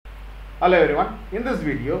Hello everyone, in this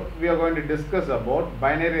video we are going to discuss about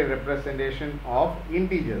binary representation of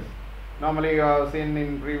integers. Normally you have seen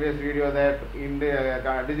in previous video that in the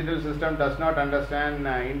digital system does not understand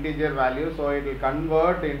integer value, so it will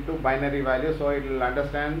convert into binary value, so it will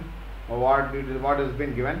understand what has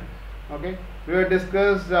been given. Okay, we will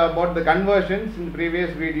discuss about the conversions in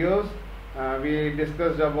previous videos. We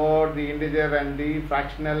discussed about the integer and the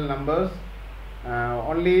fractional numbers,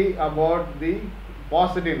 only about the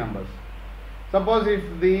positive numbers. Suppose if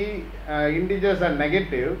the integers are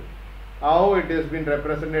negative, how it has been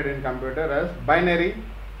represented in computer as binary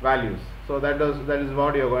values. So that is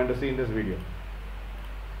what you are going to see in this video.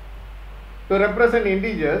 To represent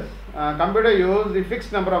integers, computer use the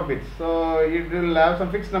fixed number of bits. So it will have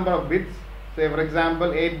some fixed number of bits. Say for example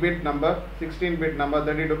 8-bit number, 16-bit number,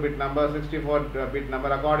 32-bit number, 64-bit number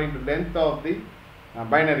according to length of the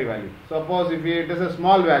binary value. Suppose if it is a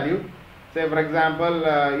small value, say for example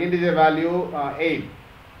integer value 8,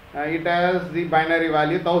 it has the binary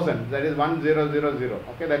value 1000, that is 1000.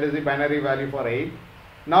 Okay, that is the binary value for 8.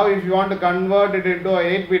 Now if you want to convert it into a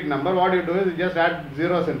 8-bit number, what you do is you just add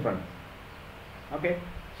zeros in front. Okay,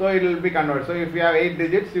 so it will be converted. So if you have 8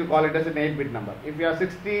 digits, you call it as an 8-bit number. If you have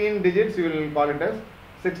 16 digits, you will call it as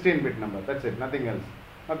 16-bit number. That's it, nothing else.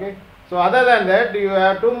 Okay, so other than that, you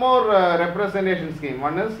have two more representation scheme.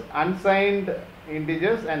 One is unsigned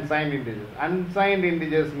integers and signed integers. Unsigned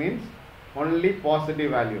integers means only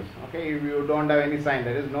positive values. Okay, if you don't have any sign,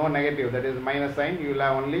 that is no negative, that is minus sign, you will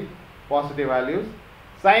have only positive values.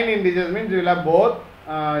 Signed integers means you will have both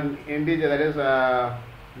integer, that is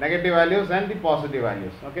negative values and the positive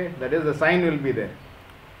values. Okay, that is the sign will be there.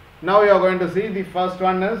 Now you are going to see the first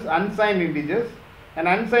one is unsigned integers. An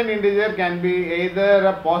unsigned integer can be either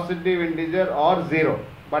a positive integer or 0,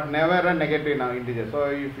 but never a negative integer. So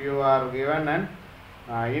if you are given an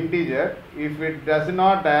integer, if it does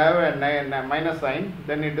not have a minus sign,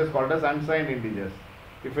 then it is called as unsigned integers.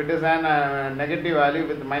 If it is a negative value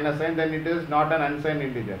with minus sign, then it is not an unsigned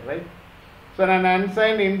integer, right? So an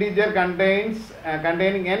unsigned integer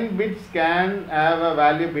containing n bits can have a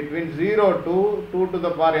value between 0 to 2 to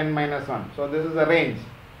the power n minus 1. So this is a range.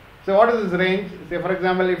 So what is this range? Say for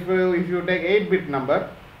example, if you take 8-bit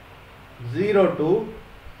number, 0 to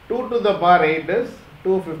 2 to the power 8 is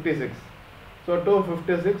 256. So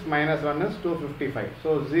 256 minus 1 is 255.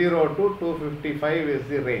 So 0 to 255 is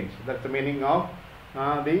the range. That's the meaning of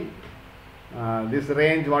this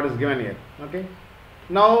range what is given here. Okay.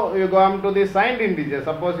 Now you go on to the signed integers.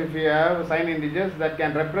 Suppose if you have signed integers that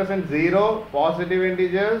can represent 0, positive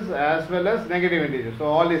integers as well as negative integers. So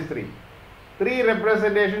all these three. Three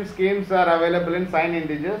representation schemes are available in signed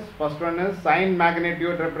integers. First one is signed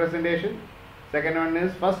magnitude representation. Second one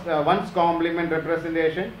is one's complement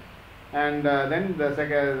representation. And then the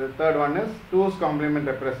third one is 2's complement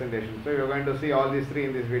representation. So you are going to see all these three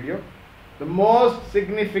in this video. The most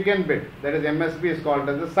significant bit, that is MSB, is called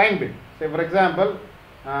as the signed bit. Say for example,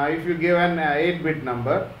 if you give an 8-bit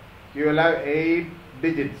number, you will have 8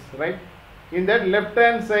 digits, right? In that left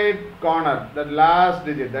hand side corner, the last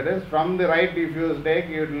digit, that is from the right, if you take,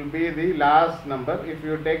 it will be the last number. If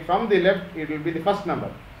you take from the left, it will be the first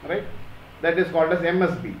number, right? That is called as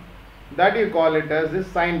MSB. That you call it as the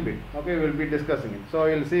signed bit. Okay, we will be discussing it. So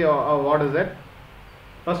you will see what is it.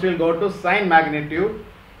 First we will go to sign magnitude.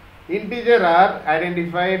 Integer are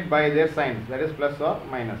identified by their signs, that is plus or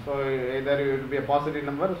minus. So either it will be a positive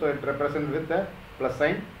number, so it represents with the plus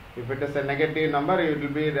sign. If it is a negative number, it will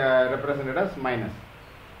be represented as minus.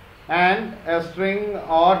 And a string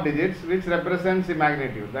or digits which represents the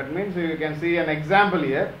magnitude. That means you can see an example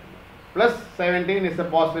here. Plus 17 is a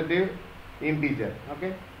positive integer.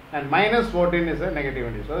 Okay, and minus 14 is a negative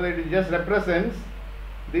integer. So it just represents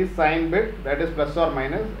the sign bit, that is plus or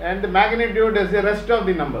minus, and the magnitude is the rest of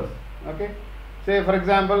the numbers. Okay, say for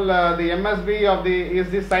example the MSB is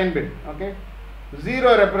the sign bit. Okay,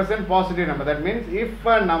 0 represents positive number. That means if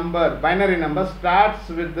a number, binary number, starts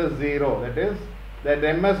with the 0, that is that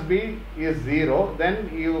MSB is 0, then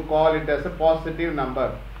you call it as a positive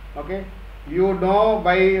number. Okay, you know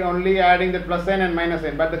by only adding the plus sign and minus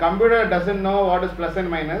sign, but the computer doesn't know what is plus and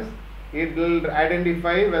minus. It will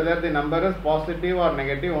identify whether the number is positive or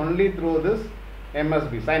negative only through this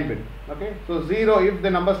MSB, sign bit. Okay, so 0, if the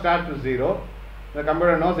number starts with 0, the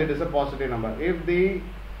computer knows it is a positive number. If the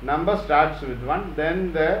number starts with 1,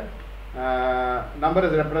 then the number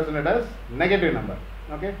is represented as negative number.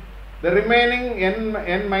 Okay, the remaining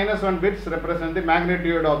n minus 1 bits represent the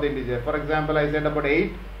magnitude of the integer. For example, I said about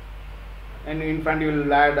 8, and in front you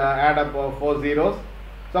will add up 4 zeros.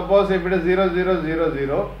 Suppose if it is 0, 0, 0,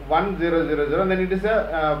 0, 1, 0, 0, 0, then it is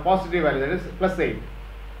a positive value, that is plus 8.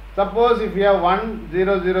 Suppose if you have 1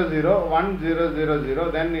 0 0 0 1 0 0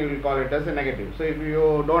 0, then you will call it as a negative. So if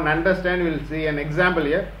you don't understand, we will see an example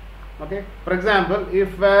here. Okay, for example,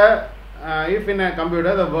 if in a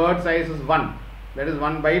computer the word size is 1, that is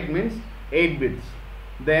 1 byte means 8 bits,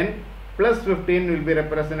 then plus 15 will be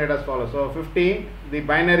represented as follows. So 15, the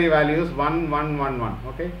binary value is 1 1 1 1.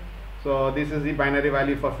 Okay, so this is the binary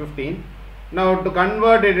value for 15. Now to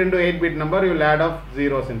convert it into 8-bit number, you will add up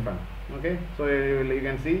zeros in front. Okay, so you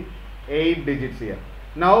can see 8 digits here.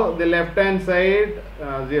 Now the left hand side,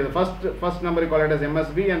 the first number you call it as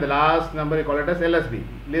MSB, and the last number you call it as LSB,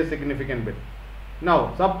 least significant bit.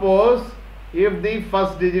 Now suppose if the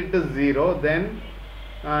first digit is 0, then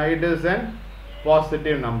it is a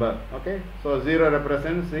positive number. Okay, so 0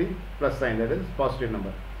 represents the plus sign, that is positive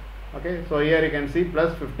number. Okay, so here you can see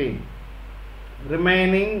plus 15.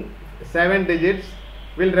 Remaining 7 digits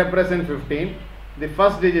will represent 15. The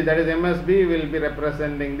first digit, that is MSB, will be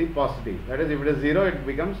representing the positive. That is, if it is 0, it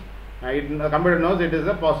becomes, the computer knows it is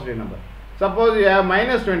a positive number. Suppose you have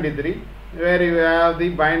minus 23, where you have the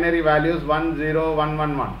binary values 1 0 1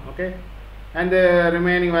 1 1. Okay, and the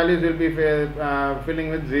remaining values will be filling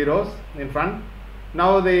with zeros in front.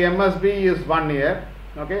 Now the MSB is 1 here.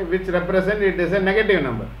 Okay, which represent it is a negative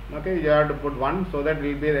number. Okay, you have to put 1, so that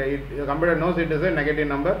will be the computer knows it is a negative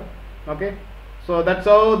number. Okay, so that's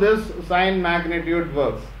how this sign magnitude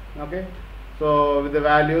works. Okay, so with the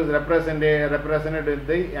values represented with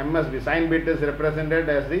the MSB, sign bit is represented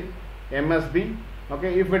as the MSB.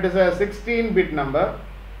 Okay, if it is a 16-bit number,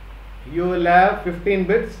 you will have 15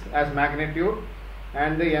 bits as magnitude,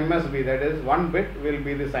 and the MSB, that is 1 bit, will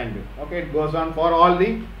be the sign bit. Okay, it goes on for all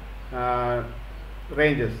the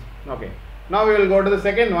ranges. Okay, now we will go to the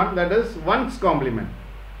second one, that is ones complement.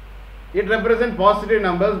 It represents positive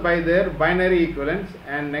numbers by their binary equivalents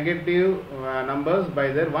and negative numbers by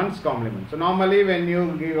their ones complement. So normally when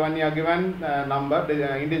you are given number,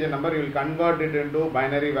 the integer number, you will convert it into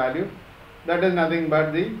binary value. That is nothing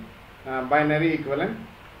but the binary equivalent.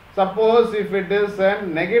 Suppose if it is a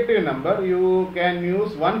negative number, you can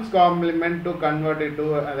use ones complement to convert it to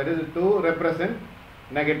that is to represent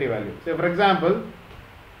negative value. So for example,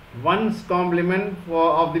 ones complement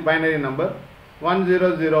of the binary number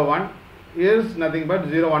 1001 is nothing but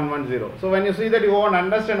 0110. So when you see that you won't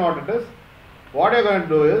understand what it is, what you are going to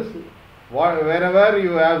do is, wherever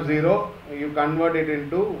you have 0, you convert it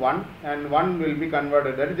into 1, and 1 will be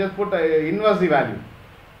converted. That is, just put inverse the value.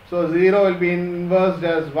 So 0 will be inversed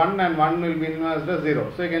as 1 and 1 will be inversed as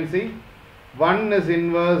 0. So you can see 1 is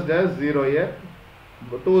inversed as 0 here,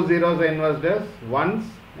 2 zeros are inversed as 1s,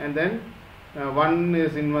 and then 1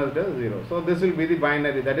 is inversed as 0. So this will be the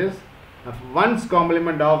binary, that is ones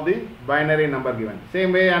complement of the binary number given.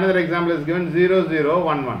 Same way another example is given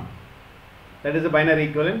 0011. That is the binary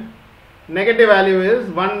equivalent. Negative value is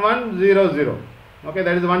 1100. Okay,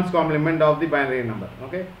 that is the ones complement of the binary number.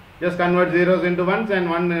 Okay, just convert zeros into ones and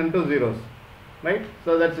 1 into zeros. Right,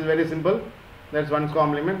 so that's very simple. That's ones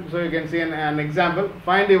complement. So you can see an example.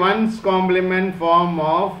 Find the ones complement form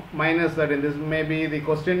of minus 13. This may be the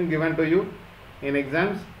question given to you in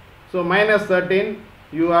exams. So minus 13,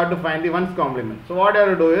 you have to find the ones complement. So what you have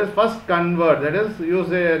to do is first convert, that is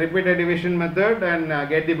use a repeated division method and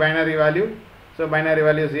get the binary value. So binary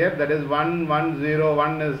value is here, that is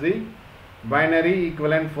 1101 is the binary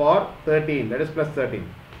equivalent for 13, that is plus 13.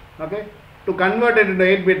 Okay, to convert it into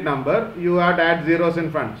 8-bit number, you have to add zeros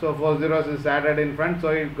in front. So 4 zeros is added in front, so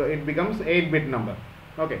it becomes 8-bit number.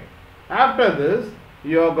 Okay, after this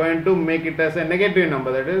you are going to make it as a negative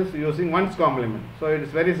number, that is using ones complement. So it is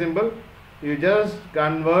very simple. You just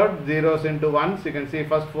convert zeros into ones. You can see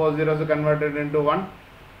first 4 zeros are converted into 1,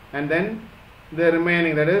 and then the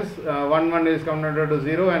remaining, that is 1 is converted to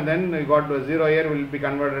 0, and then you got to 0 here will be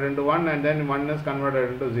converted into 1, and then 1 is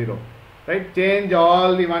converted into 0. Right? Change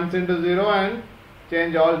all the ones into 0 and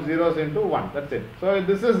change all zeros into 1. That's it. So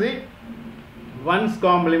this is the ones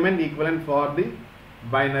complement equivalent for the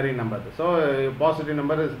binary number. So positive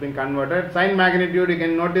number is being converted. Sign magnitude, you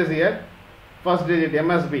can notice here. First digit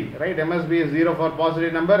MSB, right? MSB is 0 for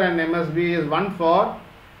positive number and MSB is 1 for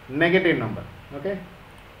negative number. Okay.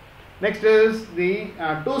 Next is the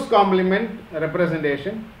 2's complement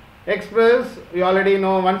representation. Express, you already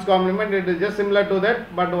know one's complement, it is just similar to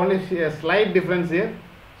that, but only a slight difference here.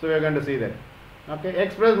 So we are going to see that. Okay.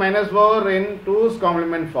 Express minus 4 in 2's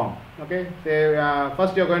complement form. Okay. Say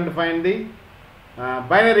first you are going to find the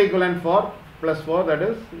binary equivalent for plus 4, that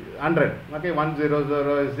is 100. Okay.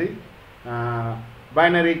 100 is the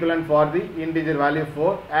binary equivalent for the integer value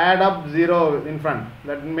 4. Add up 0 in front,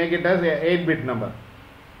 that will make it as a 8-bit number.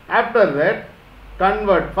 After that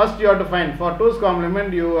convert. First you have to find, for 2's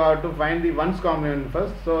complement you have to find the 1's complement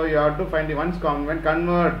first. So you have to find the 1's complement,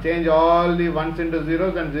 convert, change all the 1's into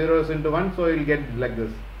zeros and zeros into 1. So you will get like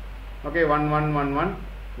this. Okay, 1 1 1 1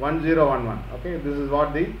 1 0 1 1. Okay, this is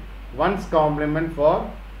what the 1's complement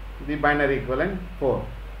for the binary equivalent 4.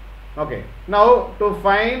 Okay, now to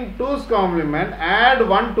find 2's complement, add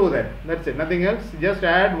 1 to that. That's it, nothing else. Just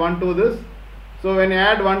add 1 to this. So when you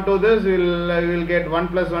add 1 to this, you will get 1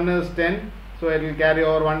 plus 1 is 10. So it will carry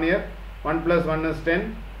over 1 here. 1 plus 1 is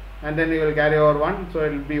 10, and then you will carry over 1. So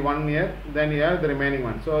it will be 1 here. Then you have the remaining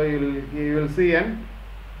one. So you will see an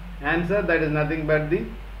answer that is nothing but the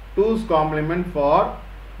 2's complement for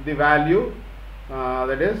the value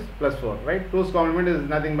that is plus 4, right? 2's complement is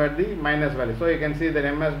nothing but the minus value. So you can see that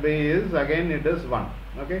MSB is, again it is 1,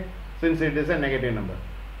 okay, since it is a negative number.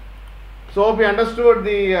 So hope you understood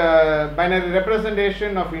the binary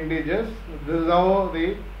representation of integers. This is how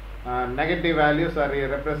the negative values are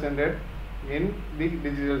represented in the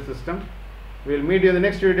digital system. We will meet you in the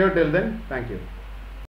next video. Till then, thank you.